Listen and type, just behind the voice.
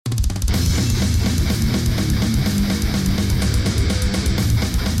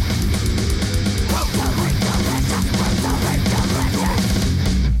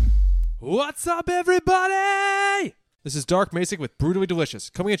What's up, everybody? This is Dark Macek with Brutally Delicious,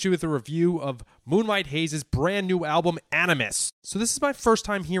 coming at you with a review of Moonlight Haze's brand new album, Animus. So this is my first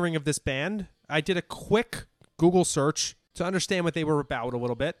time hearing of this band. I did a quick Google search to understand what they were about a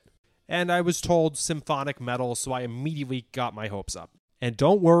little bit, and I was told symphonic metal, so I immediately got my hopes up. And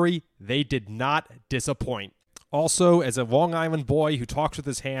don't worry, they did not disappoint. Also, as a Long Island boy who talks with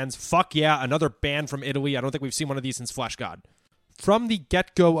his hands, fuck yeah, another band from Italy. I don't think we've seen one of these since Flesh God. From the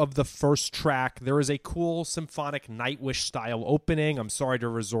get-go of the first track, there is a cool symphonic Nightwish-style opening. I'm sorry to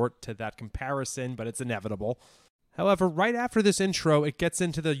resort to that comparison, but it's inevitable. However, right after this intro, it gets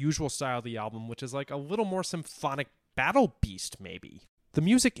into the usual style of the album, which is like a little more symphonic battle beast, maybe. The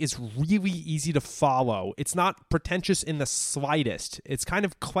music is really easy to follow. It's not pretentious in the slightest. It's kind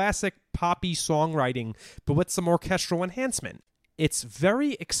of classic poppy songwriting, but with some orchestral enhancement. It's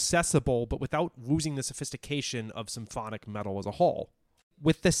very accessible, but without losing the sophistication of symphonic metal as a whole.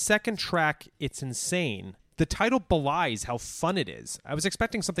 With the second track, it's insane. The title belies how fun it is. I was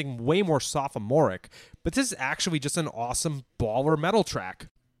expecting something way more sophomoric, but this is actually just an awesome baller metal track.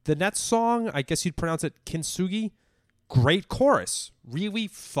 The next song, I guess you'd pronounce it Kintsugi. Great chorus. Really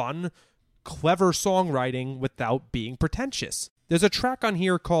fun, clever songwriting without being pretentious. There's a track on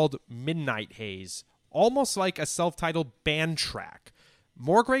here called Midnight Haze. Almost like a self-titled band track.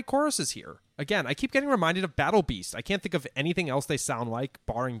 More great choruses here. Again, I keep getting reminded of Battle Beast. I can't think of anything else they sound like,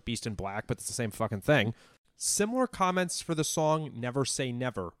 barring Beast in Black, but it's the same fucking thing. Similar comments for the song Never Say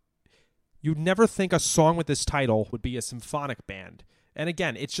Never. You'd never think a song with this title would be a symphonic band. And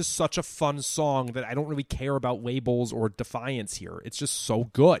again, it's just such a fun song that I don't really care about labels or defiance here. It's just so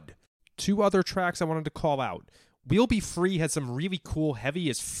good. Two other tracks I wanted to call out. We'll Be Free has some really cool, heavy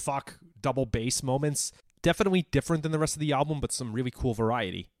as fuck double bass moments. Definitely different than the rest of the album, but some really cool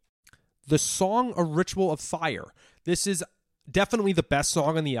variety. The song A Ritual of Fire. This is definitely the best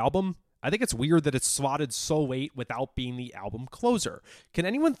song on the album. I think it's weird that it's slotted so late without being the album closer. Can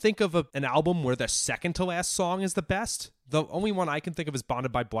anyone think of an album where the second to last song is the best? The only one I can think of is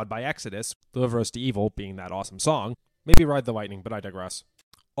Bonded by Blood by Exodus, Deliver Us to Evil being that awesome song. Maybe Ride the Lightning, but I digress.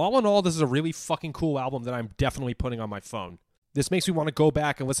 All in all, this is a really fucking cool album that I'm definitely putting on my phone. This makes me want to go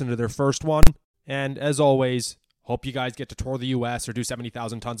back and listen to their first one. And as always, hope you guys get to tour the US or do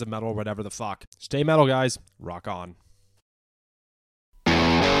 70,000 tons of metal or whatever the fuck. Stay metal, guys. Rock on.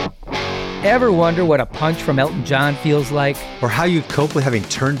 Ever wonder what a punch from Elton John feels like? Or how you'd cope with having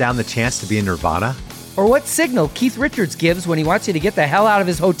turned down the chance to be in Nirvana? Or what signal Keith Richards gives when he wants you to get the hell out of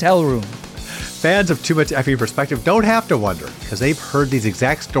his hotel room? Fans of Too Much Effing Perspective don't have to wonder, because they've heard these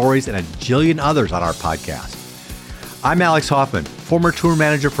exact stories and a jillion others on our podcast. I'm Alex Hoffman, former tour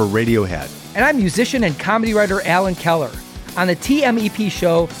manager for Radiohead. And I'm musician and comedy writer Alan Keller. On the TMEP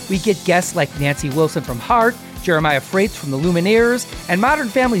show, we get guests like Nancy Wilson from Heart, Jeremiah Freites from the Lumineers, and Modern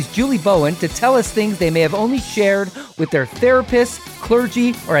Family's Julie Bowen to tell us things they may have only shared with their therapist,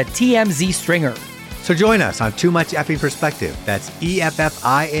 clergy, or a TMZ stringer. So join us on Too Much Effing Perspective. That's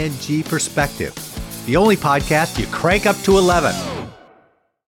EFFING Perspective. The only podcast you crank up to 11.